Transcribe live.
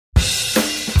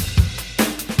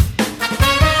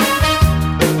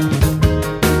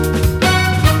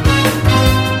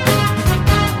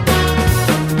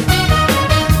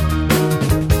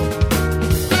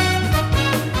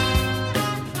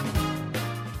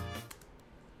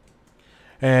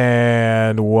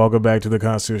And welcome back to the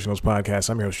Constitutionals Podcast.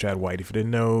 I'm your host, Chad White. If you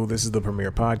didn't know, this is the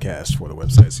premier podcast for the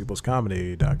website,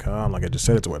 cpluscomedy.com. Like I just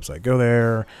said, it's a website. Go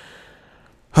there.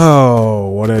 Oh,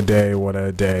 what a day, what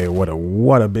a day, what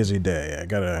a busy day. I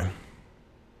gotta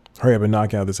hurry up and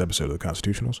knock out this episode of the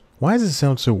Constitutionals. Why does it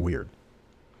sound so weird?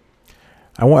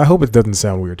 I hope it doesn't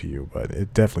sound weird to you, but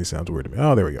it definitely sounds weird to me.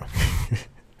 Oh, there we go.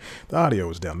 The audio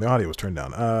was down. The audio was turned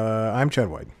down. I'm Chad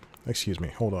White. Excuse me.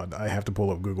 Hold on. I have to pull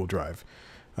up Google Drive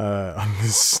on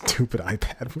this stupid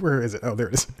iPad. Where is it? Oh, there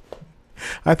it is.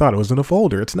 I thought it was in a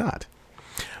folder. It's not.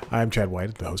 I'm Chad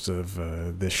White, the host of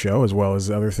this show, as well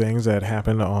as other things that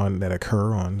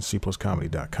occur on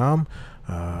cpluscomedy.com.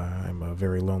 I'm a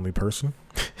very lonely person.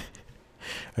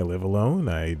 I live alone.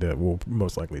 I will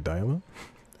most likely die alone.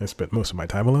 I spent most of my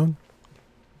time alone.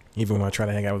 Even when I try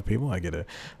to hang out with people, I get a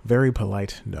very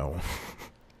polite no.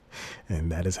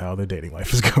 And that is how the dating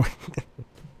life is going.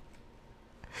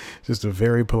 Just a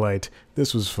very polite,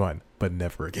 this was fun, but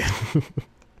never again.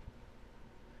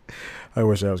 I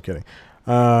wish I was kidding.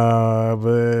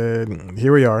 But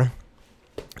here we are,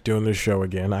 doing this show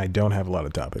again. I don't have a lot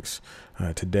of topics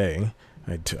today.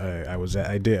 I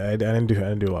didn't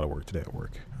do a lot of work today at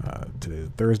work. Today is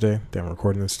Thursday. Then I'm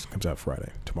recording this. Comes out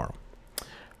Friday, tomorrow.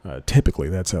 Typically,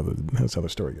 that's how the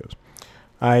story goes.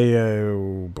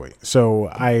 So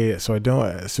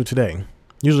today,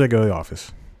 usually I go to the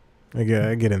office. I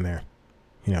get in there.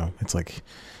 You know, it's like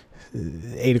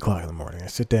 8 o'clock in the morning. I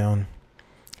sit down.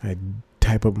 I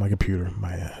type up my computer,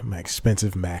 my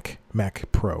expensive Mac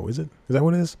Pro. Is that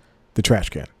what it is? The trash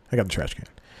can. I got the trash can.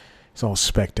 It's all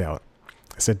specced out.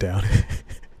 I sit down,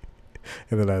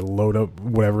 and then I load up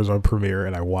whatever's on Premiere,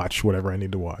 and I watch whatever I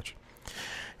need to watch.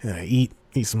 And I eat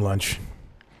some lunch.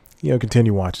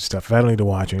 Continue watching stuff. If I don't need to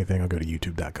watch anything, I'll go to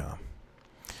youtube.com.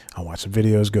 I'll watch some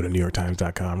videos, go to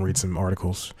newyorktimes.com, read some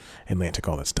articles, Atlantic,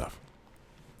 all that stuff.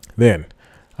 Then,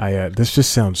 this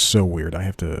just sounds so weird. I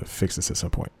have to fix this at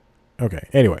some point. Okay,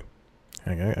 anyway.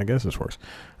 I guess this works.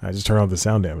 I just turn on the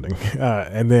sound dampening.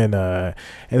 And then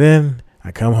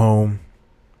I come home.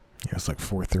 It's like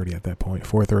 4:30 at that point.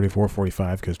 4:30,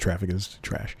 4:45, because traffic is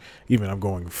trash. Even I'm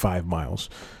going 5 miles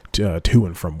to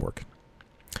and from work.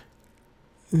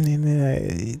 And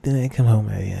then I come home.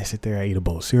 I sit there. I eat a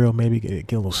bowl of cereal, maybe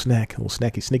get a little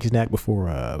sneaky snack before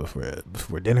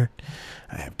dinner.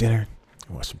 I have dinner.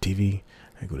 I watch some TV.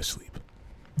 I go to sleep.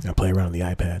 I play around on the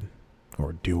iPad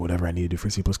or do whatever I need to do for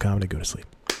C Plus Comedy. Go to sleep.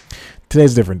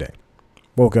 Today's a different day.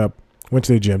 Woke up, went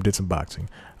to the gym, did some boxing.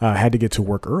 Had to get to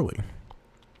work early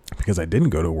because I didn't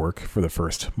go to work for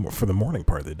the morning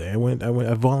part of the day.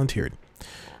 I volunteered.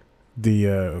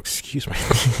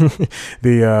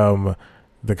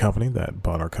 The company that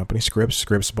bought our company,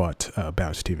 Scripps bought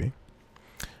Bounce TV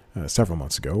several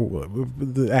months ago.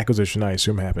 The acquisition, I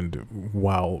assume, happened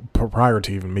prior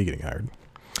to even me getting hired.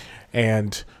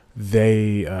 And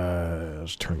they, go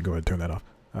ahead and turn that off.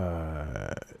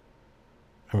 I'm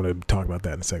going to talk about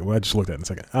that in a second. Well, I just looked at it in a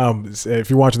second. If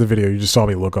you're watching the video, you just saw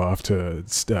me look off to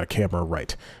camera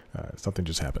right. Something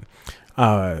just happened.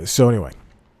 So anyway,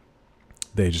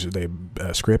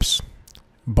 Scripps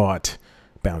bought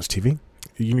Bounce TV.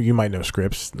 You might know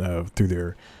Scripps through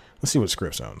their. Let's see what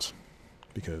Scripps owns,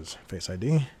 because Face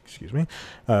ID. Excuse me,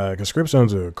 because Scripps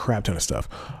owns a crap ton of stuff,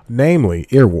 namely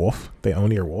Earwolf. They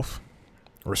own Earwolf,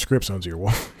 or Scripps owns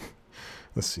Earwolf.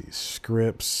 Let's see,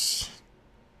 Scripps.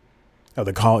 Oh,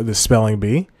 they call it the spelling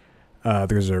bee.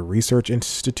 There's a research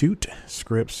institute.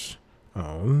 Scripps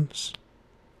owns.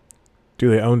 Do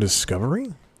they own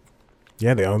Discovery?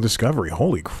 Yeah, they own Discovery.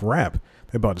 Holy crap.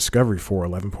 They bought Discovery for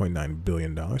 $11.9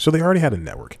 billion. So they already had a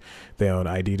network. They own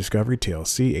ID Discovery,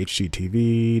 TLC,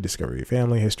 HGTV, Discovery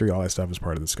Family, History, all that stuff is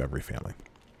part of the Discovery family.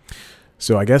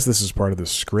 So I guess this is part of the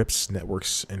Scripps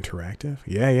Networks Interactive.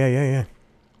 Yeah.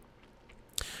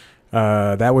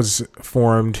 That was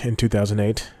formed in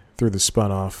 2008 through the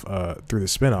spinoff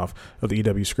of the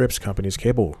EW Scripps company's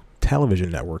cable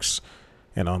television networks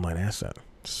and online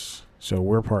assets. So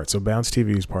we're part. So Bounce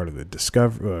TV is part of the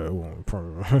Discovery. I don't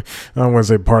want to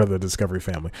say part of the Discovery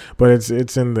family, but it's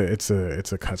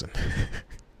a cousin.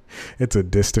 It's a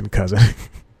distant cousin.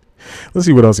 Let's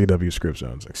see what else EW Scripps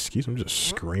owns. Excuse me, I'm just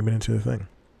screaming into the thing.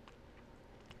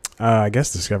 I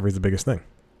guess Discovery is the biggest thing.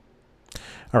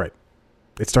 All right,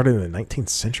 it started in the 19th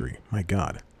century. My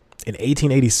God, in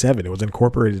 1887, it was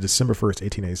incorporated December 1st,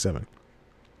 1887.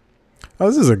 Oh,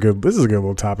 this is a good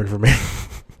little topic for me.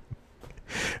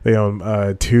 They own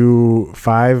They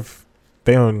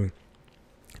own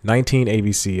 19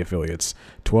 ABC affiliates,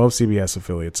 12 CBS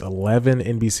affiliates, 11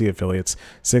 NBC affiliates,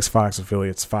 6 Fox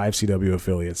affiliates, 5 CW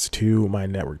affiliates, 2 My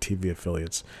Network TV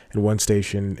affiliates, and 1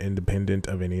 station independent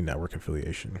of any network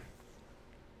affiliation.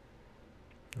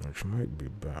 which might be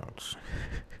about.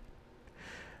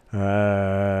 They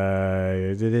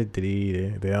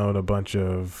own a bunch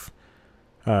of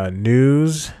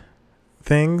news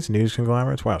things, news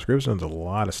conglomerates. Wow, Scripps owns a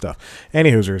lot of stuff.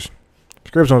 Any Hoosers,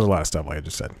 Scripps owns a lot of stuff, like I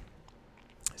just said.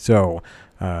 So,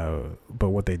 but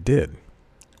what they did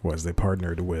was they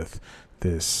partnered with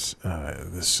this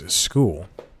school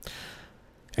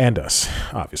and us.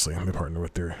 Obviously, they partnered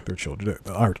with their children,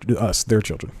 their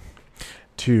children,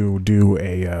 to do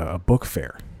a book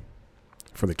fair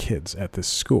for the kids at this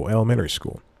school, elementary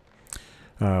school,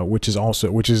 which is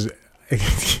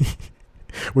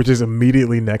which is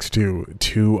immediately next to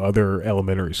two other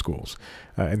elementary schools,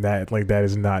 and that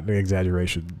is not an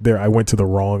exaggeration. There, I went to the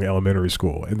wrong elementary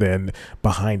school, and then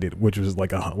behind it, which was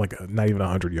not even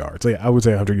 100 yards, I would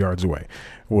say 100 yards away,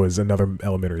 was another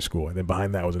elementary school, and then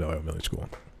behind that was another elementary school.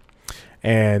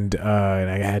 And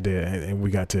I had to, and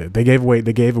we got to. They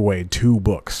gave away 2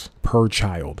 books per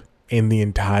child in the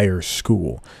entire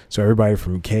school. So everybody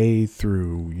from K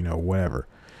through, whatever,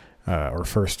 or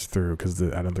first through, because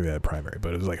I don't think they had primary,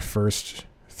 but it was like first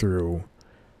through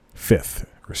 5th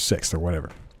or 6th or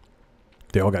whatever.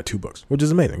 They all got 2 books, which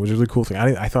is amazing, which is a really cool thing.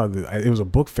 I thought that it was a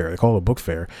book fair. They called it a book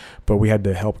fair, but we had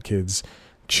to help kids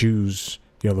choose,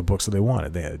 the books that they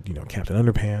wanted. They had, Captain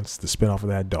Underpants, the spinoff of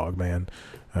that, Dog Man,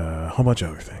 a whole bunch of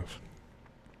other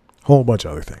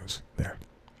things there.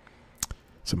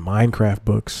 Some Minecraft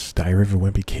books, Diary of a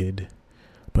Wimpy Kid,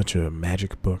 a bunch of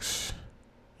magic books,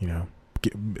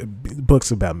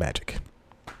 books about magic,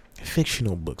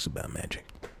 fictional books about magic.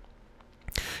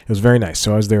 It was very nice.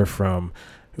 So I was there from,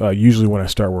 usually when I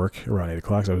start work around 8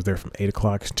 o'clock, so I was there from 8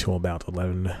 o'clock until about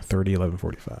 11:30,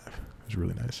 11:45. It was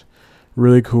really nice.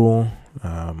 Really cool.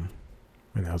 And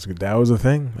that was good. That was the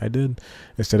thing I did.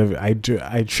 Instead of, I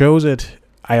chose it.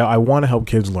 I want to help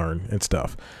kids learn and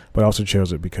stuff, but I also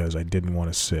chose it because I didn't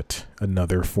want to sit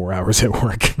another 4 hours at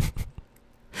work.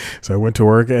 So I went to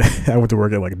work at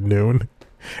like noon,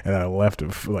 and I left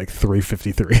at like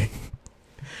 3:53.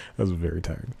 I was very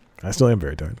tired. I still am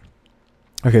very tired.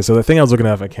 Okay, so the thing I was looking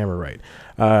at, if I camera right,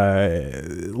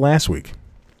 last week,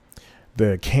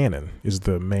 the Canon is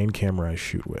the main camera I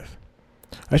shoot with.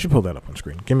 I should pull that up on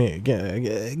screen. Give me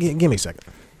a second.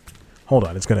 Hold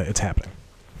on, it's happening.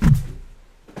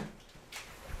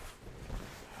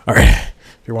 All right,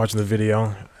 if you're watching the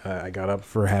video, I got up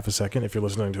for half a second. If you're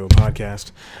listening to a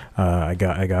podcast, I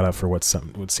got up for what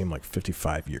would seem like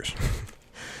 55 years.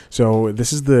 So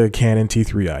this is the Canon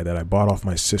T3i that I bought off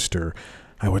my sister.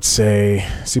 I would say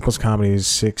C+ Comedy is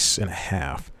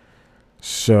 6.5.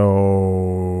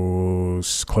 So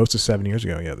close to 7 years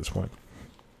ago, at this point.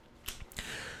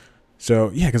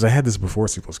 So, because I had this before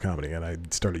C+ Comedy, and I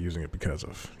started using it because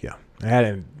of, I had it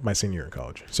in my senior year in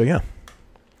college. So,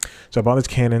 So I bought this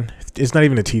Canon. It's not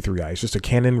even a T3i. It's just a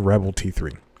Canon Rebel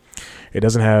T3. It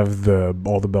doesn't have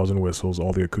all the bells and whistles,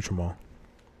 all the accoutrements.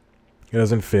 It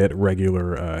doesn't fit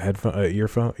regular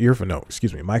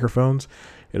microphones.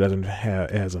 It doesn't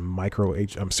have. It has a mini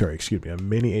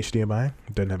HDMI.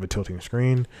 It doesn't have a tilting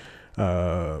screen.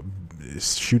 It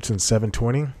shoots in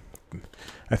 720.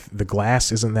 The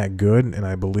glass isn't that good, and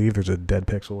I believe there's a dead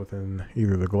pixel within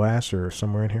either the glass or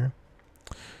somewhere in here.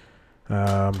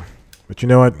 But you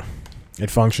know what? It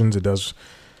functions. It does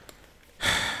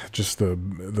just the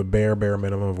bare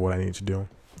minimum of what I need to do.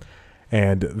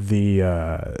 And the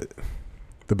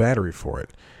battery for it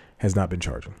has not been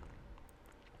charging,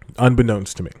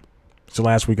 unbeknownst to me. So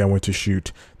last week I went to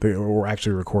shoot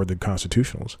record the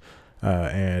Constitutionals,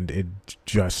 and it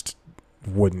just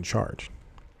wouldn't charge.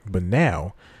 But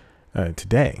now,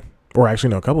 today, or actually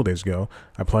no, a couple of days ago,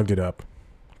 I plugged it up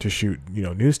to shoot,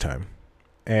 news time.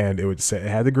 And it would say it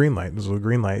had the green light. There's a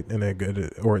green light, and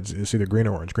it's either green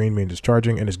or orange. Green means it's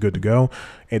charging and it's good to go.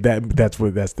 And that's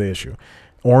the issue.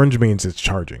 Orange means it's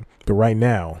charging, but right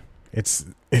now it's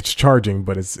charging,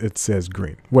 but it says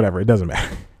green. Whatever, it doesn't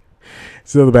matter.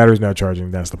 So the battery's not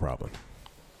charging. That's the problem,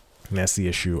 and that's the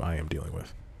issue I am dealing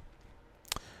with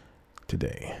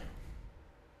today.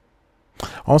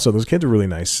 Also, those kids are really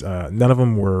nice. None of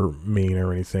them were mean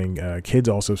or anything. Kids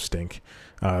also stink.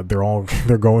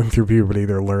 They're going through puberty.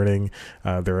 They're learning.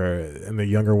 And the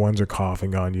younger ones are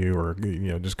coughing on you, or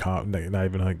just not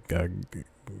even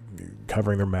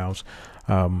covering their mouths.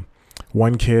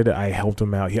 One kid, I helped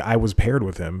him out. I was paired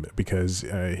with him because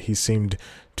he seemed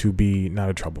to be not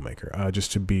a troublemaker,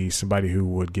 just to be somebody who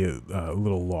would get a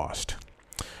little lost.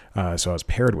 So I was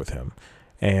paired with him.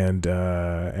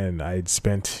 and I'd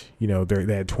spent,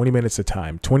 they had 20 minutes of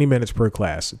time, 20 minutes per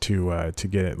class to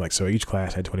get it. Like, so each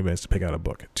class had 20 minutes to pick out a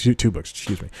book, two books,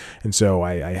 excuse me. And so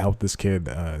I helped this kid,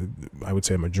 I would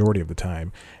say a majority of the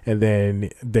time. And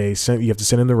then you have to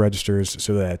send in the registers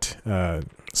so that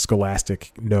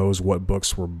Scholastic knows what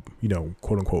books were,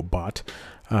 quote unquote bought.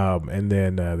 And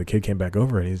then the kid came back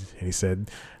over and he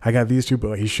said, I got these two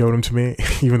books. He showed them to me,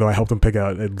 even though I helped him pick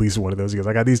out at least one of those. He goes,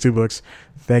 I got these two books.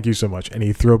 Thank you so much. And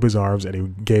he threw up his arms and he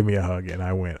gave me a hug. And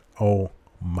I went, oh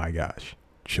my gosh,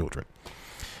 children.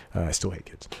 I still hate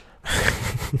kids.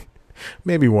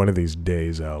 Maybe one of these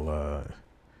days I was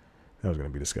going to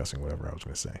be discussing whatever I was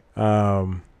going to say. I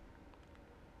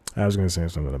was going to say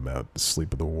something about the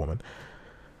sleep of the woman.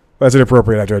 That's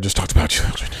inappropriate after I just talked about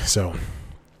children. So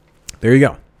there you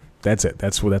go. That's it.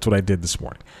 That's what I did this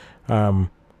morning.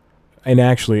 And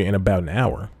actually, in about an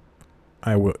hour,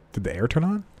 did the air turn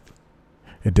on?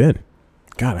 It did.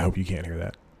 God, I hope you can't hear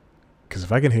that. Because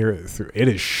if I can hear it it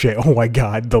is shaking. Oh my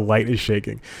God, the light is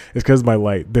shaking. It's because my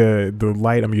light, the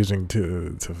light I'm using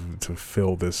to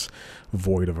fill this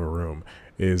void of a room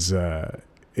is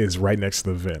right next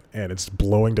to the vent, and it's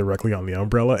blowing directly on the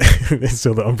umbrella, and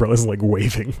so the umbrella is like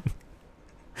waving.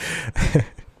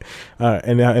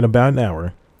 And now in about an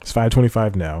hour, it's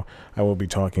 5:25 now, I will be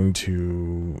talking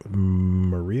to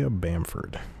Maria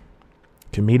Bamford.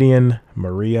 Comedian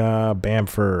Maria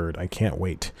Bamford. I can't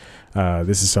wait.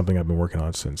 This is something I've been working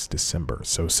on since December.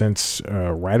 So since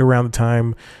right around the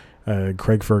time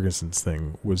Craig Ferguson's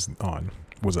thing was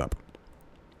up,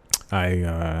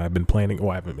 I've been planning. Well,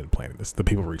 I haven't been planning this. The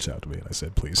people reached out to me and I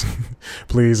said, please,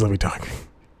 please let me talk.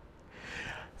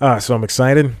 So I'm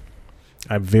excited.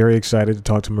 I'm very excited to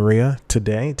talk to Maria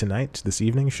tonight, this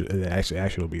evening. Actually,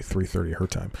 it'll be 3:30 her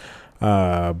time.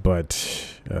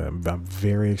 But I'm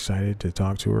very excited to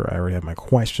talk to her. I already have my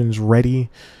questions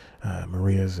ready.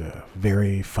 Maria's a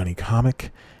very funny comic,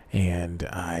 and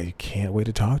I can't wait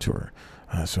to talk to her.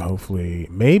 So hopefully,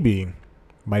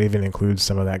 might even include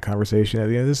some of that conversation at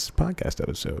the end of this podcast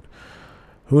episode.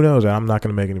 Who knows? I'm not going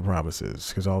to make any promises,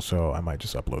 because also I might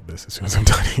just upload this as soon as I'm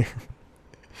done here.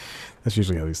 That's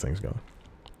usually how these things go.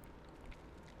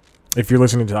 If you're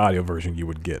listening to the audio version, you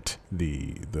would get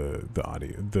the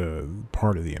audio, the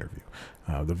part of the interview.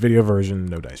 The video version,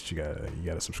 no dice. You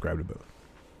gotta subscribe to both.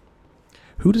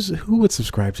 Who would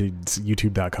subscribe to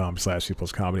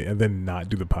youtube.com/C+comedy and then not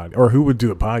do the podcast? Or who would do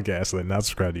the podcast and then not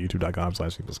subscribe to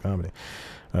youtube.com/C+comedy?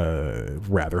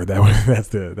 Rather, that's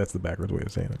the backwards way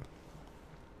of saying it.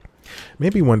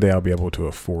 Maybe one day I'll be able to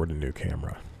afford a new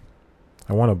camera.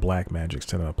 I want a Blackmagic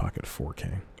 10 Pocket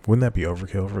 4K. Wouldn't that be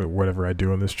overkill for whatever I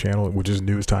do on this channel, which is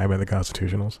News Time and the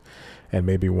Constitutionals, and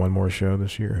maybe one more show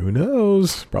this year? Who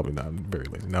knows? Probably not. I'm very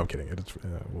lazy. No, I'm kidding.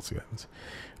 We'll see what happens.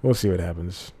 We'll see what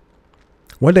happens.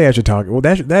 One day I should talk. Well,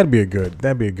 that'd be a good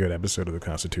episode of the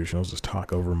Constitutionals. Just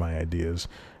talk over my ideas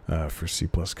for C+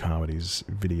 Comedy's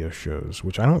video shows,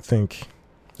 which I don't think.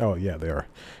 Oh yeah, they are.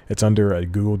 It's under a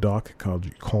Google Doc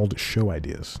called Show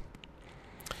Ideas.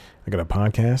 I got a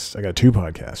podcast. I got two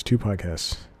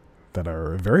podcasts that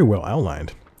are very well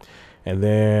outlined. And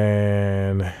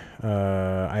then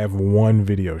I have one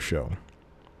video show,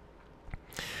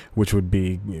 which would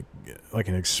be like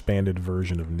an expanded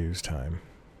version of News Time.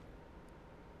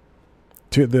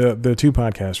 The two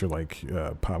podcasts are like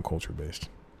pop culture based.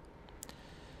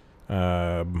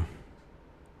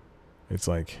 It's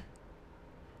like,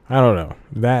 I don't know.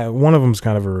 That one of them's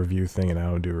kind of a review thing, and I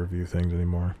don't do review things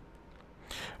anymore.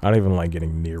 I don't even like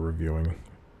getting near reviewing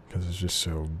because it's just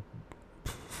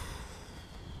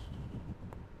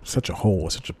such a hole,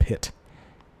 such a pit.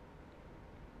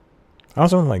 I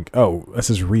also don't like, this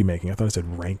is remaking. I thought it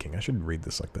said ranking. I should read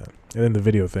this like that. And then the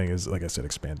video thing is, like I said,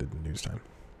 expanded news time.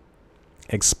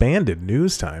 Expanded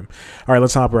news time. All right,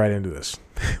 let's hop right into this.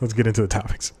 Let's get into the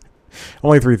topics.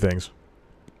 Only 3 things.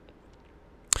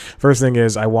 First thing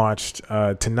is I watched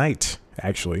tonight,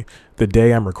 actually, the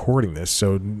day I'm recording this.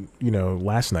 So,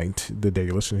 last night, the day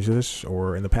you're listening to this,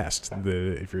 or in the past,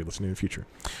 if you're listening in the future.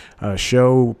 A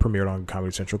show premiered on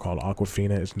Comedy Central called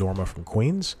Awkwafina. It's Norma from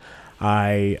Queens.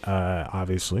 I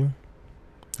obviously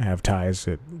have ties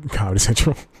at Comedy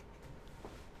Central.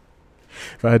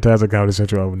 If I had ties at Comedy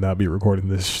Central, I would not be recording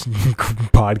this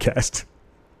podcast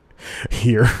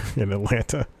here in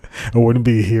Atlanta. I wouldn't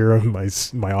be here in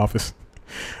my office.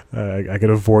 I could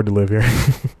afford to live here.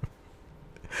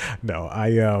 No,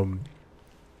 I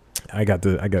got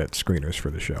screeners for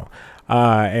the show.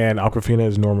 And Awkwafina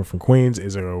is Norma from Queens.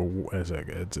 I'm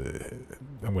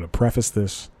going to preface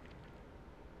this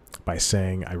by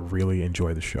saying I really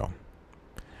enjoy the show.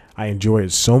 I enjoy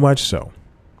it so much so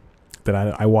that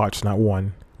I watched not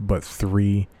 1 but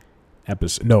 3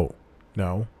 episodes.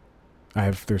 No.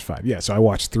 There's 5. Yeah, so I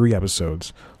watched 3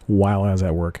 episodes while I was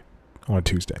at work on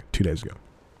Tuesday, 2 days ago.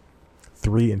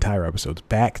 3 entire episodes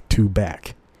back to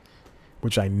back,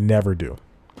 which I never do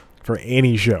for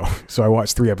any show. So I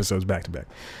watched 3 episodes back to back.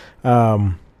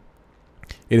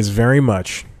 It is very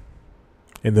much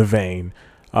in the vein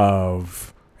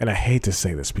of, and I hate to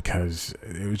say this because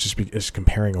it's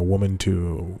comparing a woman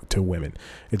to women.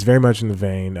 It's very much in the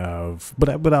vein of,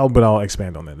 but I'll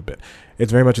expand on that a bit.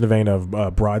 It's very much in the vein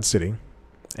of Broad City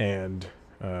and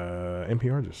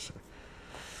NPR just.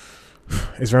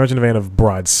 It's very much in the vein of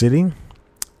Broad City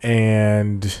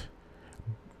and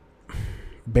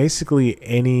basically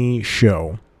any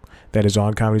show that is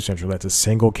on Comedy Central that's a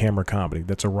single camera comedy,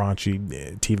 that's a raunchy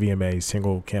TVMA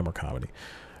single camera comedy.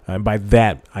 And by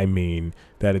that I mean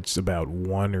that it's about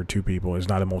 1 or 2 people. It's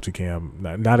not a multicam,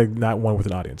 not one with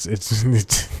an audience. It's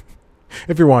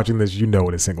if you're watching this, you know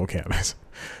what a single cam is.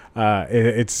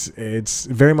 It's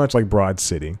very much like Broad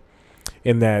City,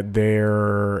 in that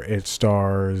it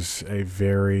stars a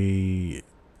very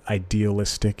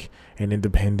idealistic and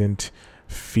independent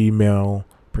female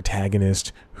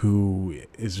protagonist who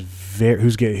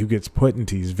gets put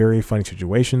into these very funny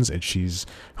situations, and she's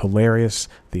hilarious.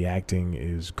 The acting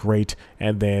is great,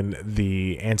 and then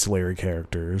the ancillary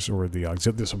characters or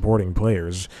the supporting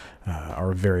players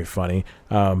are very funny.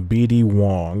 BD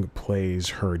Wong plays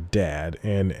her dad,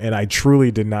 and I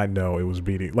truly did not know it was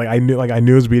BD. I knew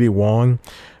it was BD Wong,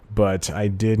 but I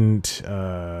didn't.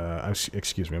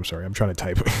 Excuse me. I'm sorry. I'm trying to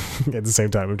type at the same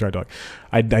time I'm trying to talk.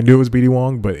 I knew it was BD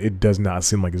Wong, but it does not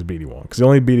seem like it's BD Wong, because the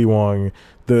only BD Wong,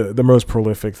 the most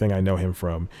prolific thing I know him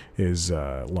from is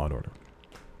Law and Order.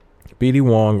 BD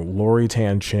Wong, Lori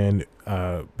Tan Chen.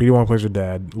 BD Wong plays her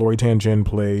dad. Lori Tan Chen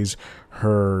plays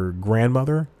her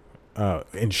grandmother,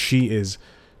 and she is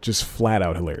just flat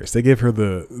out hilarious. They give her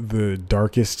the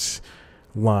darkest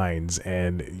lines,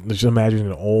 and let's just imagine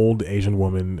an old Asian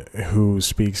woman who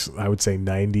speaks, I would say,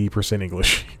 90%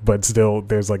 English, but still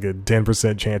there's like a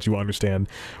 10% chance you will understand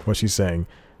what she's saying.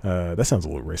 That sounds a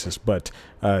little racist, but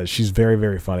she's very,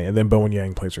 very funny. And then Bowen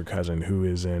Yang plays her cousin, who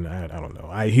is in, I don't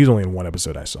know, he's only in 1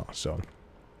 episode I saw. So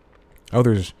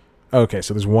there's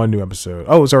 1 new episode.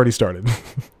 It's already started.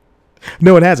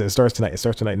 No, it hasn't. It starts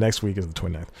tonight. Next week is the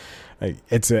 29th.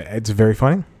 It's very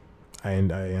funny,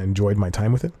 and I enjoyed my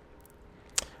time with it.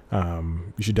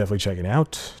 You should definitely check it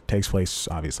out. Takes place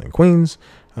obviously in Queens.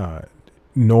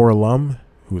 Nora Lum,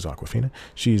 who is Awkwafina,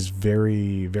 she's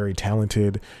very, very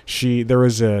talented.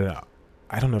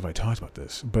 I don't know if I talked about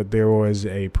this, but there was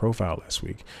a profile last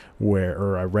week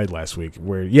I read last week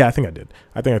where, yeah, I think I did.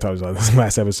 I think I talked about this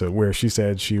last episode, where she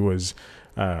said she was,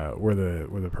 where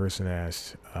the person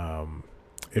asked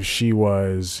if she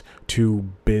was too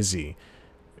busy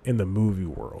in the movie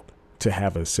world to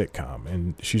have a sitcom,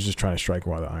 and she's just trying to strike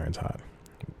while the iron's hot.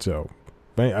 So,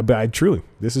 but I truly,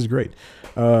 this is great.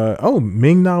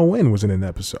 Ming Na Wen was in an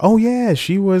episode. Oh yeah,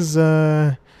 she was.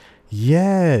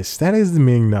 Yes, that is the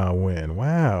Ming Na Wen.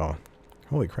 Wow,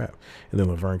 holy crap! And then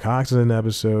Laverne Cox is in an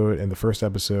episode, in the first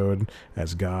episode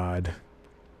as God.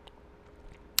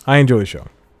 I enjoy the show,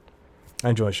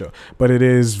 but it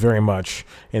is very much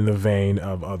in the vein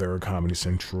of other Comedy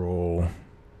Central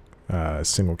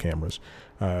single cameras.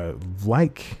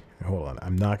 Hold on,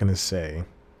 I'm not going to say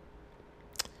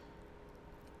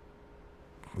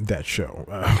that show,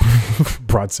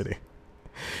 Broad City.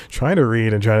 Trying to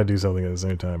read and trying to do something at the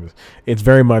same time. It's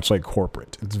very much like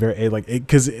corporate. It's very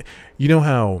because you know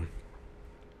how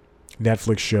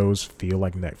Netflix shows feel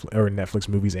like Netflix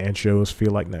movies and shows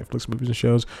feel like Netflix movies and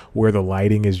shows, where the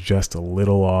lighting is just a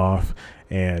little off,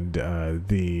 and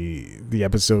the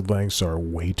episode lengths are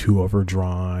way too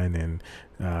overdrawn, and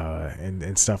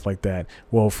stuff like that.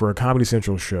 Well, for a Comedy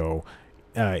Central show,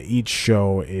 each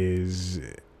show is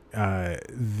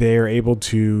they're able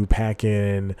to pack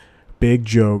in big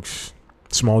jokes,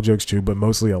 small jokes too, but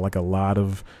mostly a lot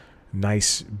of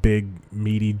nice, big,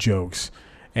 meaty jokes.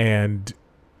 And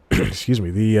excuse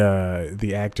me,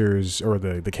 the actors or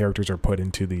the characters are put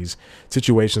into these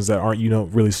situations that you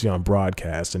don't really see on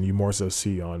broadcast, and you more so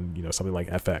see on something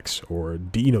like FX or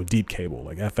deep cable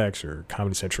like FX or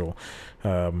Comedy Central,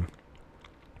 and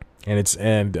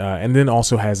then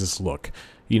also has this look,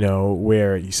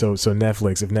 where so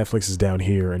Netflix, if Netflix is down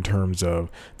here in terms of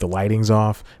the lighting's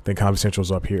off, then Comedy Central's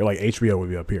up here, like HBO would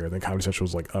be up here, then Comedy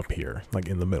Central's like up here, like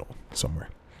in the middle somewhere.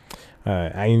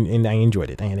 I enjoyed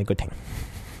it. I had a good time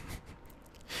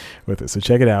with it. So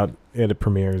check it out. It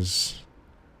premieres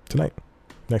tonight,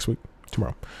 next week,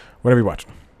 tomorrow, whatever you're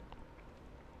watching.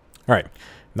 All right.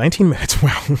 19 minutes.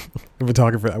 Wow. I've been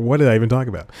talking for that. What did I even talk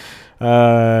about?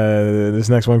 This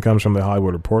next one comes from the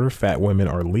Hollywood Reporter. Fat women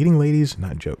are leading ladies,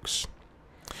 not jokes.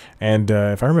 And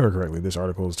if I remember correctly, this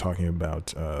article is talking about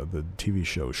the TV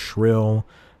show Shrill,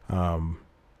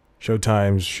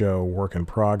 Showtime's show Work in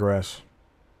Progress,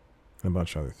 and a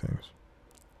bunch of other things.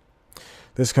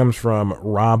 This comes from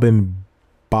Robin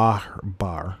Barr.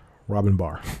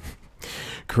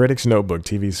 Critics Notebook,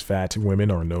 TV's fat women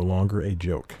are no longer a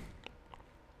joke.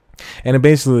 And it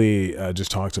basically just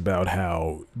talks about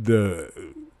how the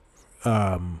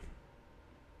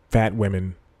fat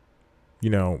women,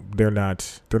 they're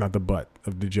not the butt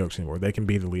of the jokes anymore. They can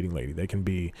be the leading lady. They can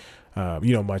be,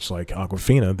 much like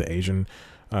Awkwafina, the Asian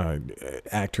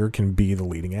actor, can be the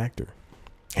leading actor.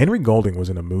 Henry Golding was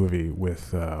in a movie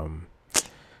with,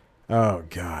 oh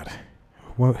God,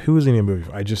 well, who was in a movie?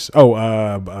 What is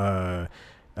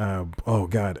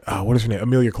her name?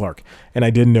 Emilia Clarke. And I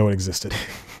didn't know it existed.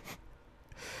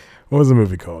 What was the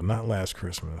movie called? Not Last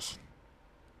Christmas.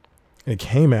 It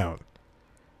came out,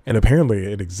 and apparently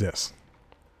it exists.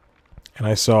 And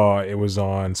I saw it was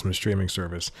on some streaming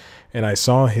service, and I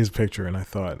saw his picture, and I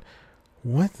thought,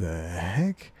 what the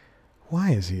heck?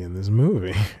 Why is he in this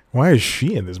movie? Why is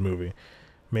she in this movie?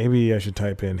 Maybe I should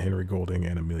type in Henry Golding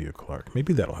and Emilia Clarke.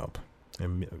 Maybe that'll help.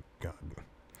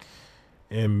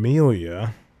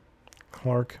 Emilia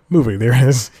Clarke movie. There it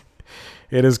is.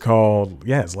 It is called,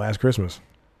 it's Last Christmas.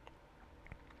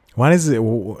 Why does it? I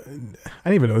didn't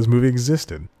even know this movie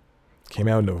existed. It came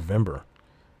out in November.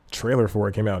 Trailer for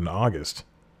it came out in August.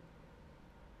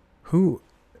 Who?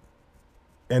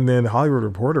 And then Hollywood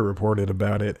Reporter reported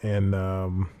about it in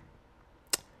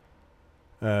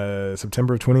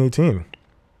September of 2018.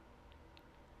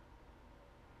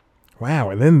 Wow,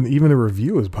 and then even the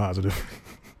review is positive.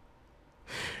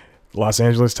 Los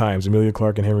Angeles Times, Emilia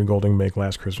Clarke and Henry Golding make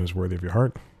Last Christmas worthy of your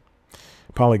heart.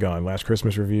 Polygon, Last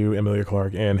Christmas review, Emilia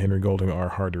Clarke and Henry Golding are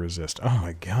hard to resist. Oh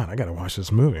my God, I gotta watch this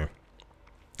movie.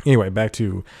 Anyway, back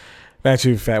to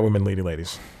fat women,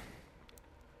 ladies.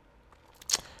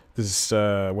 This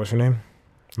is, what's her name?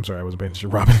 I'm sorry, I wasn't paying attention.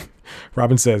 Robin.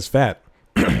 Robin says, fat,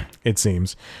 it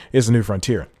seems, is the new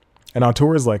frontier. And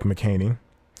auteurs like McKinney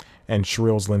and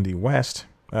Shrill's Lindy West,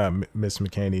 Miss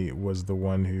McKinney was the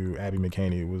one who, Abby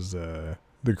McKinney was the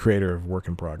creator of Work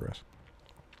in Progress.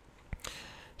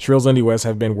 Shrill's Lindy West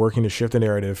have been working to shift the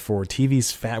narrative for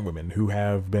TV's fat women who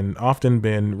have often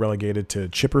been relegated to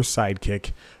chipper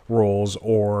sidekick roles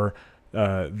or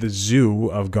the zoo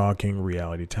of gawking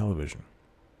reality television.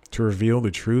 To reveal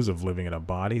the truths of living in a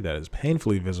body that is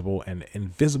painfully visible and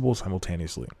invisible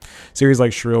simultaneously. Series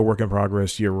like Shrill, Work in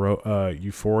Progress,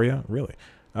 Euphoria, really,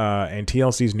 and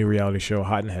TLC's new reality show,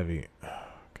 Hot and Heavy.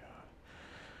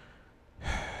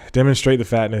 Demonstrate the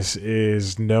fatness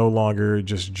is no longer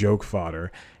just joke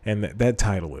fodder, and that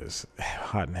title is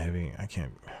Hot and Heavy. I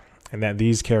can't, and that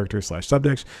these characters /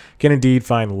 subjects can indeed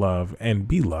find love and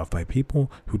be loved by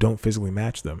people who don't physically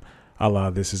match them, a la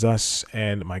This Is Us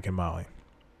and Mike and Molly.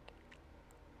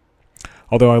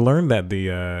 Although I learned that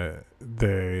the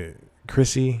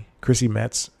Chrissy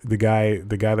Metz, the guy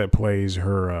that plays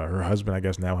her husband, I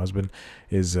guess now husband,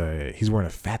 is he's wearing a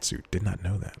fat suit. Did not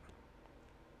know that.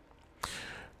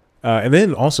 And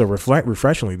then also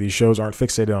refreshingly, these shows aren't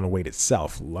fixated on weight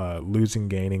itself, losing,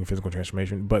 gaining, physical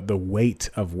transformation, but the weight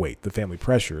of weight, the family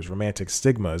pressures, romantic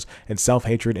stigmas, and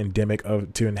self-hatred endemic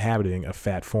to inhabiting a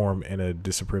fat form in a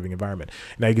disapproving environment.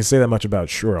 Now, you can say that much about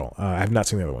Shrill. I have not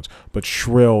seen the other ones, but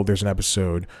Shrill, there's an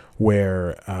episode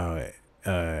where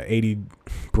A.D.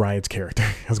 Bryant's character,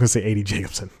 I was going to say A.D.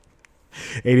 Jacobson,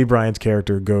 A.D. Bryant's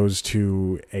character goes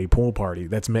to a pool party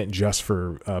that's meant just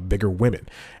for bigger women,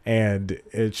 and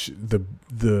it's the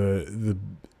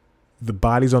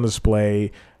bodies on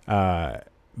display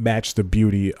match the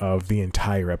beauty of the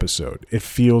entire episode. It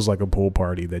feels like a pool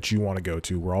party that you want to go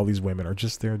to, where all these women are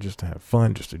just there just to have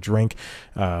fun, just to drink.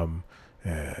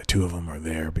 Two of them are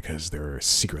there because they're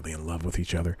secretly in love with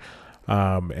each other.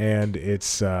 And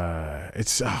it's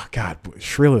oh God,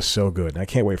 Shrill is so good. And I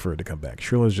can't wait for it to come back.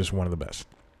 Shrill is just one of the best.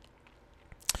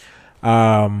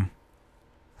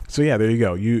 So yeah, there you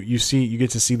go. You get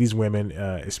to see these women,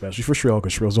 especially for Shrill,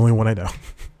 because Shrill's the only one I know.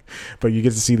 But you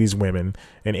get to see these women,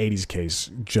 in 80's case,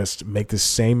 just make the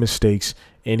same mistakes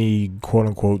any quote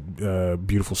unquote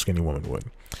beautiful skinny woman would.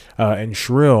 And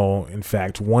Shrill, in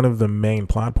fact, one of the main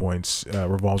plot points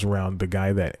revolves around the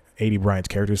guy that A.D. Bryant's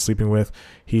character is sleeping with.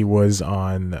 He was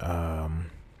on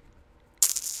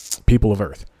People of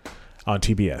Earth on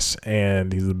TBS,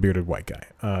 and he's a bearded white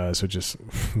guy. So just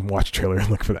watch the trailer and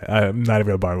look for that. I'm not even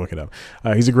gonna bother looking it up.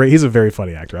 He's a very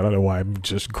funny actor. I don't know why I'm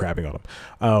just crapping on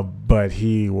him. But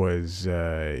he was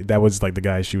that was like the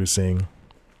guy she was seeing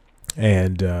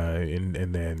and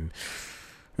then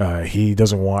he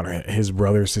doesn't want his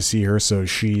brothers to see her, so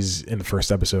she's in the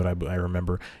first episode. I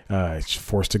remember she's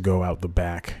forced to go out the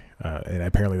back, and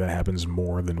apparently that happens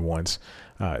more than once.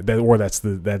 That's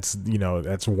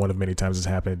one of many times it's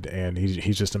happened, and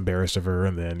he's just embarrassed of her,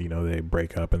 and then they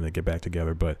break up and they get back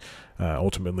together. But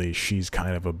ultimately, she's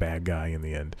kind of a bad guy in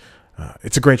the end.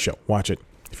 It's a great show. Watch it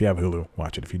if you have Hulu.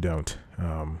 Watch it if you don't.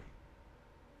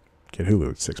 Get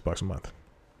Hulu. It's $6 a month.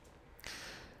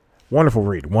 Wonderful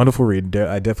read.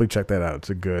 I definitely check that out.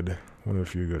 It's one of a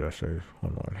few good essays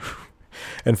online.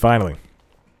 And finally,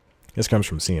 this comes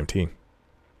from CMT,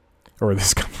 or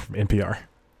this comes from NPR.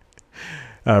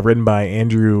 Written by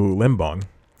Andrew Limbong.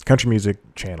 Country music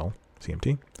channel,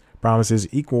 CMT, promises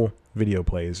equal video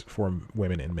plays for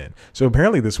women and men. So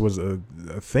apparently this was a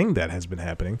thing that has been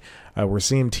happening, where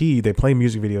CMT, they play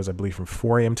music videos, I believe, from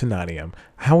 4 a.m. to 9 a.m.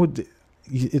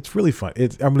 It's really fun.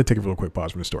 I'm going to take a real quick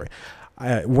pause from the story.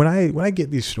 When I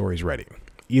get these stories ready,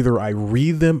 either I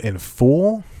read them in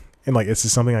full, and this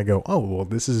is something I go, oh well,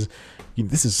 this is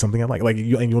something I like, and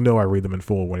you'll know I read them in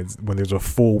full when there's a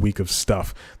full week of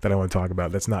stuff that I want to talk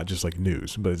about. That's not just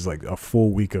news, but it's a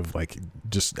full week of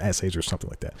just essays or something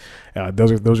like that.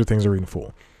 Those are things I read in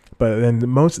full. But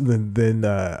then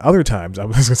other times, I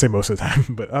was going to say most of the time,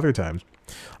 but other times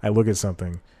I look at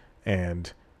something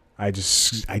and I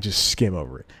just skim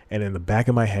over it, and in the back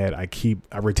of my head, I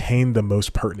retain the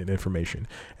most pertinent information.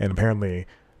 And apparently,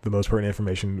 the most pertinent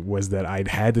information was that I'd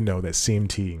had to know that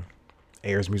CMT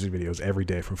airs music videos every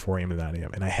day from 4 a.m. to 9 a.m.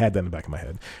 And I had that in the back of my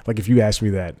head. If you asked me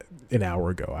that an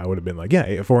hour ago, I would have been like,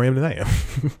 yeah, 4 a.m. to 9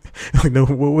 a.m. No,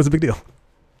 what was the big deal?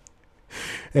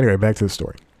 Anyway, back to the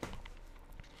story.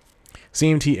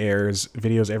 CMT airs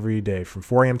videos every day from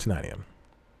 4 a.m. to 9 a.m.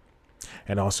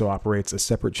 and also operates a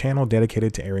separate channel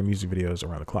dedicated to airing music videos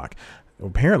around the clock.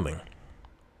 Apparently,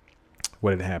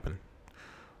 what had happened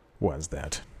was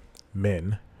that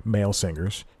male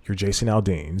singers, your Jason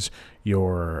Aldeans,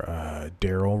 your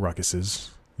Daryl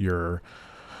Ruckuses, your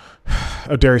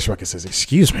Darius Ruckuses,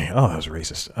 excuse me. Oh, that was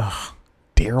racist. Oh,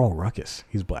 Daryl Ruckus,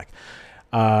 he's black.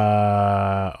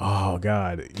 Oh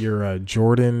God, your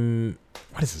Jordan,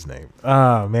 what is his name?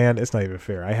 Oh man, it's not even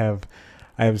fair. I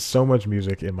have so much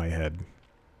music in my head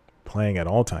playing at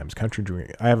all times.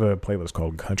 I have a playlist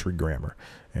called Country Grammar,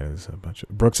 and it's a bunch of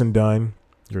Brooks and Dunn,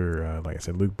 your like I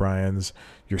said, Luke Bryan's,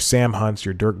 your Sam Hunts,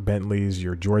 your Dirk Bentleys,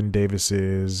 your Jordan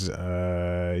Davises.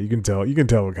 You can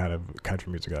tell what kind of country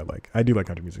music I like. I do like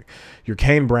country music. Your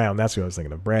Kane Brown, that's who I was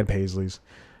thinking of. Brad Paisley's.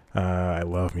 I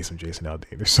love me some Jason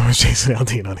Aldean. There's so much Jason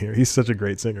Aldean on here. He's such a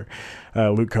great singer.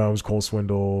 Luke Combs, Cole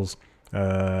Swindles,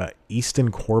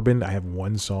 Easton Corbin. I have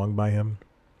one song by him.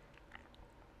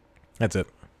 That's it.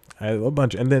 A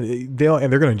bunch, and then they're going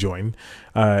to join.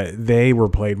 They were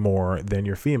played more than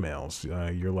your females.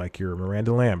 Your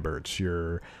Miranda Lamberts,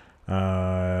 your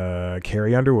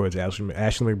Carrie Underwoods, Ashley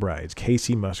McBrides,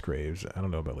 Casey Musgraves. I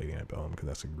don't know about Lady Annabelle because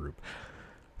that's a group.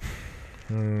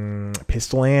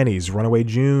 Pistol Annie's, Runaway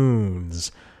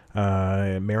Junes,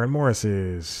 Maren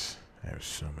Morris's. I have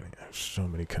so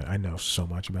many. I know so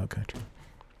much about country.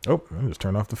 Oh, I just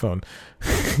turned off the phone.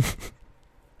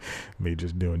 Me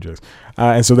just doing jokes.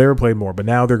 And so they were played more, but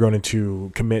now they're going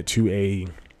to commit to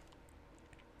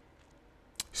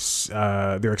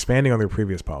they're expanding on their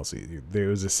previous policy. There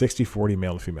was a 60-40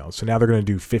 male to female. So now they're going to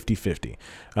do 50-50.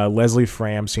 Leslie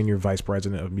Fram, Senior Vice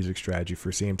President of Music Strategy for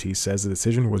CMT, says the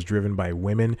decision was driven by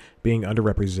women being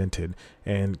underrepresented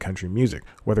in country music,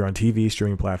 whether on TV,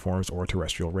 streaming platforms, or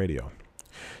terrestrial radio.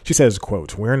 She says,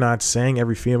 quote, "We're not saying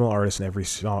every female artist in every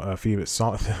single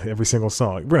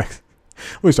song.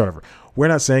 Let me start over. We're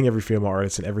not saying every female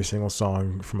artist and every single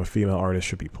song from a female artist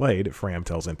should be played," Fram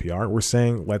tells NPR. "We're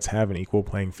saying let's have an equal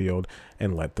playing field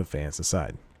and let the fans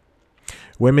decide."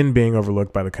 Women being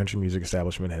overlooked by the country music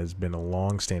establishment has been a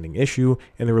long-standing issue.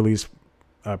 In the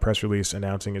press release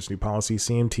announcing its new policy,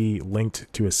 CMT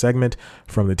linked to a segment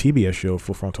from the TBS show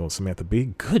Full Frontal with Samantha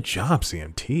Bee. Good job,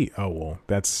 CMT. Oh, well,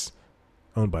 that's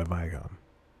owned by Viacom.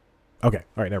 Okay,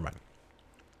 all right, never mind.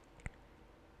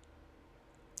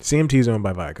 CMT is owned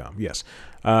by Viacom, yes.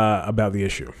 About the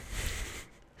issue.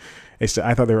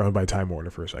 I thought they were owned by Time Warner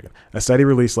for a second. A study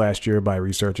released last year by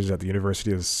researchers at the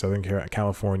University of Southern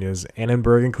California's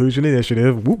Annenberg Inclusion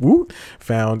Initiative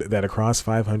found that across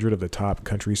 500 of the top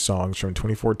country songs from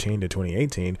 2014 to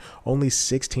 2018, only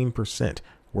 16%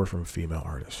 were from female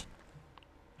artists.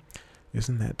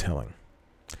 Isn't that telling?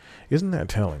 Isn't that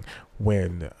telling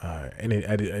when an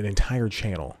entire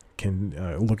channel can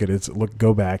look at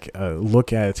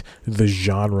the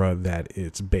genre that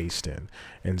it's based in,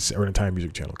 or an entire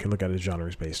music channel can look at the genre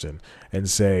it's based in and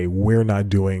say, we're not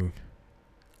doing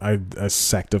a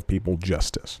sect of people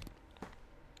justice.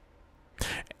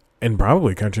 And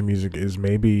probably country music is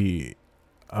maybe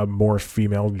a more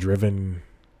female-driven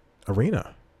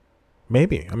arena.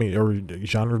 Maybe. I mean, or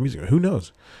genre of music. Who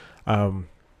knows?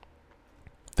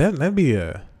 That'd be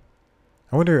a...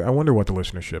 I wonder what the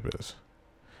listenership is.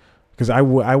 Because I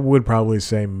would probably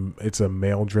say it's a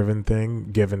male-driven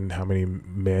thing, given how many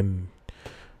men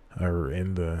are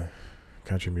in the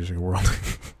country music world.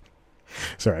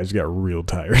 Sorry, I just got real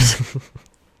tired.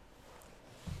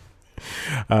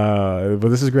 But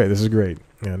this is great. This is great.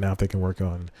 Now if they can work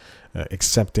on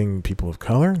accepting people of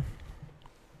color.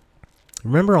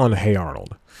 Remember on Hey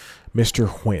Arnold, Mr.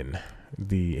 Huynh,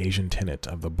 the Asian tenant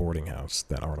of the boarding house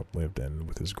that Arnold lived in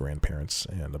with his grandparents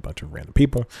and a bunch of random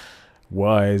people,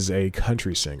 was a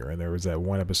country singer. And there was that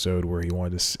one episode where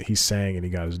he sang and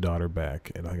he got his daughter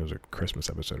back. And I think it was a Christmas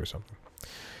episode or something.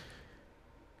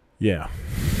 Yeah.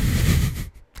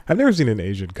 I've never seen an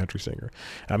Asian country singer.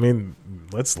 I mean,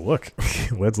 let's look.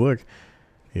 Let's look.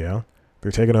 Yeah.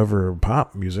 They're taking over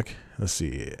pop music. Let's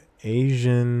see.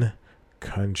 Asian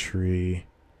country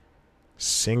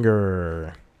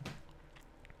singer.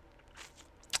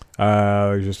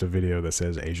 There's just a video that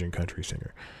says Asian country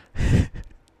singer.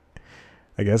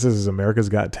 I guess this is America's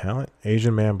Got Talent.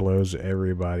 Asian man blows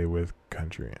everybody with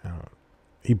country.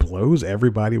 He blows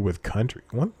everybody with country.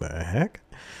 What the heck?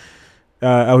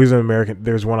 He's an American.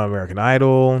 There's one on American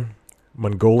Idol.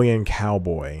 Mongolian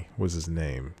Cowboy was his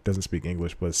name. Doesn't speak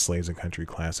English, but slays a country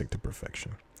classic to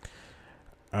perfection.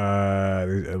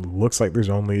 It looks like there's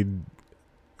only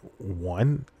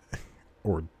one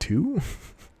or two.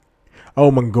 Oh,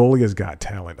 Mongolia's Got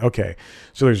Talent. Okay,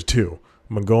 so there's two.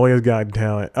 Mongolia's Got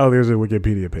Talent. Oh, there's a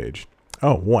Wikipedia page.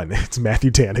 Oh, one. It's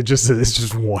Matthew Tan. It's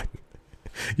just one.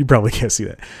 You probably can't see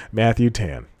that. Matthew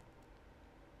Tan.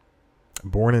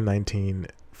 Born in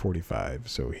 1945,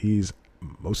 so he's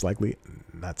most likely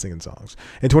not singing songs.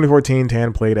 In 2014,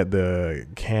 Tan played at the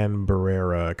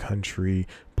Canberra Country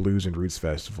Blues and Roots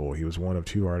Festival. He was one of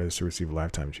 2 artists to receive a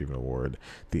Lifetime Achievement Award,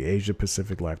 the Asia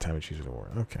Pacific Lifetime Achievement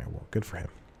Award. Okay, well, good for him.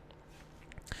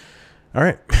 All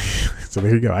right, so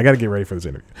there you go. I got to get ready for this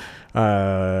interview.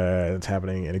 It's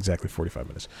happening in exactly 45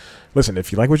 minutes. Listen,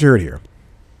 if you like what you heard here,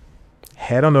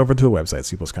 head on over to the website,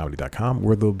 cpluscomedy.com,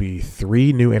 where there'll be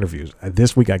 3 new interviews.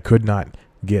 This week I could not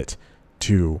get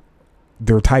to.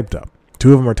 They're typed up.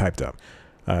 2 of them are typed up.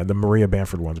 The Maria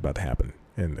Bamford one's about to happen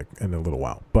in a little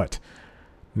while. But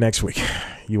next week,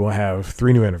 you will have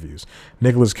 3 new interviews.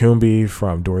 Nicholas Coombe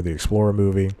from Dora the Explorer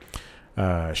movie.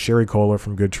 Sherry Cola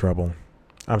from Good Trouble.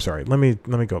 I'm sorry. Let me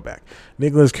go back.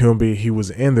 Nicholas Coombe, he was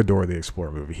in the Dora the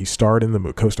Explorer movie. He starred in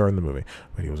the co-starred in the movie,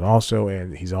 but he's also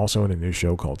in a new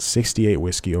show called 68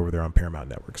 Whiskey over there on Paramount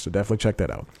Network. So definitely check that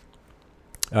out.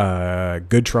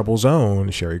 Good Trouble's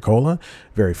own Sherry Cola,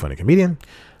 very funny comedian,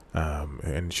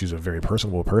 and she's a very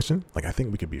personable person. Like, I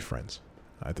think we could be friends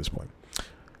at this point.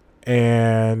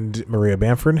 And Maria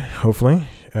Bamford, hopefully,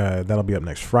 that'll be up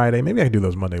next Friday. Maybe I can do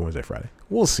those Monday, Wednesday, Friday.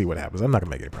 We'll see what happens. I'm not gonna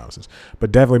make any promises,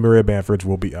 but definitely Maria Bamford's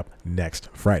will be up next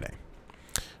Friday.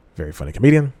 Very funny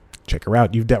comedian. Check her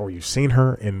out. You've seen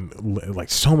her in like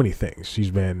so many things.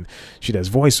 She does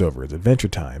voiceovers, Adventure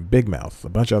Time, Big Mouth, a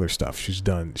bunch of other stuff. She's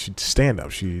stand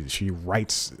up. She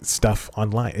writes stuff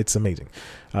online. It's amazing.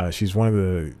 She's one of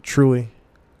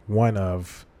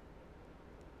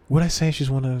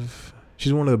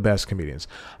the best comedians.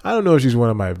 I don't know if she's one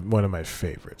of my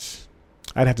favorites.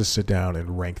 I'd have to sit down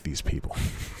and rank these people.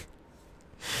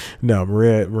 No,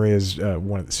 Maria's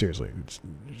seriously, it's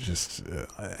just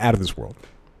out of this world.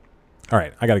 All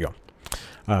right, I got to go.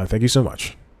 Thank you so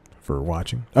much for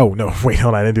watching. Oh, no, wait,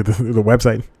 hold on. I didn't do the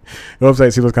website. The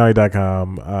website,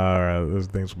 cpluscomedy.com. Those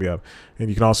things will be up. And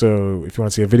you can also, if you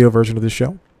want to see a video version of this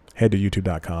show, head to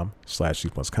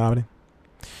youtube.com/cpluscomedy.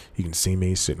 You can see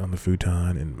me sitting on the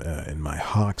futon in my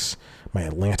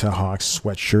Atlanta Hawks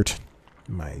sweatshirt,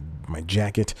 my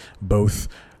jacket, both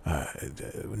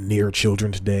near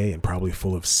children today and probably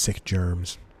full of sick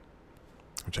germs,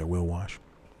 which I will wash.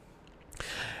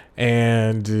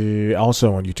 And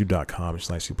also on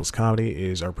youtube.com/cpluscomedy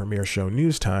is our premiere show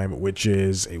News Time, which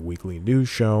is a weekly news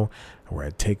show where I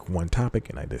take one topic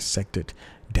and I dissect it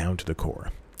down to the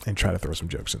core and try to throw some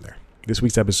jokes in there. This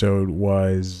week's episode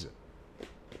was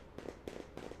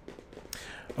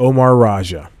Omar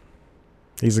Raja.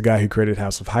 He's the guy who created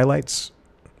House of Highlights.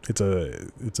 It's a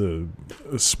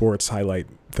sports highlight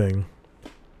thing.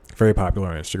 Very popular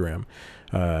on Instagram.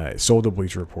 Sold to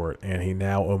Bleacher Report, and he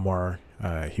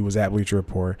was at Bleacher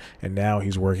Report, and now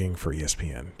he's working for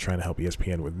ESPN, trying to help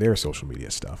ESPN with their social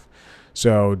media stuff.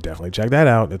 So definitely check that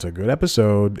out. It's a good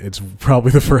episode. It's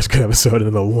probably the first good episode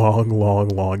in a long, long,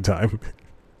 long time.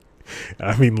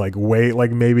 I mean, like way,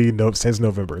 like maybe no since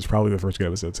November. It's probably the first good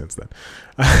episode since then.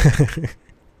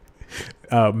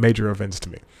 Major offense to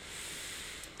me.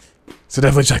 So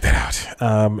definitely check that out.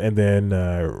 And then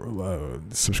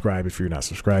subscribe if you're not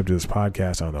subscribed to this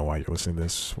podcast. I don't know why you're listening to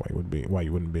this. Why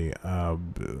you wouldn't be.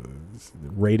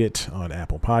 Rate it on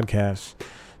Apple Podcasts.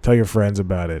 Tell your friends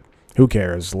about it. Who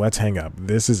cares? Let's hang up.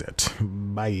 This is it.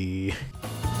 Bye.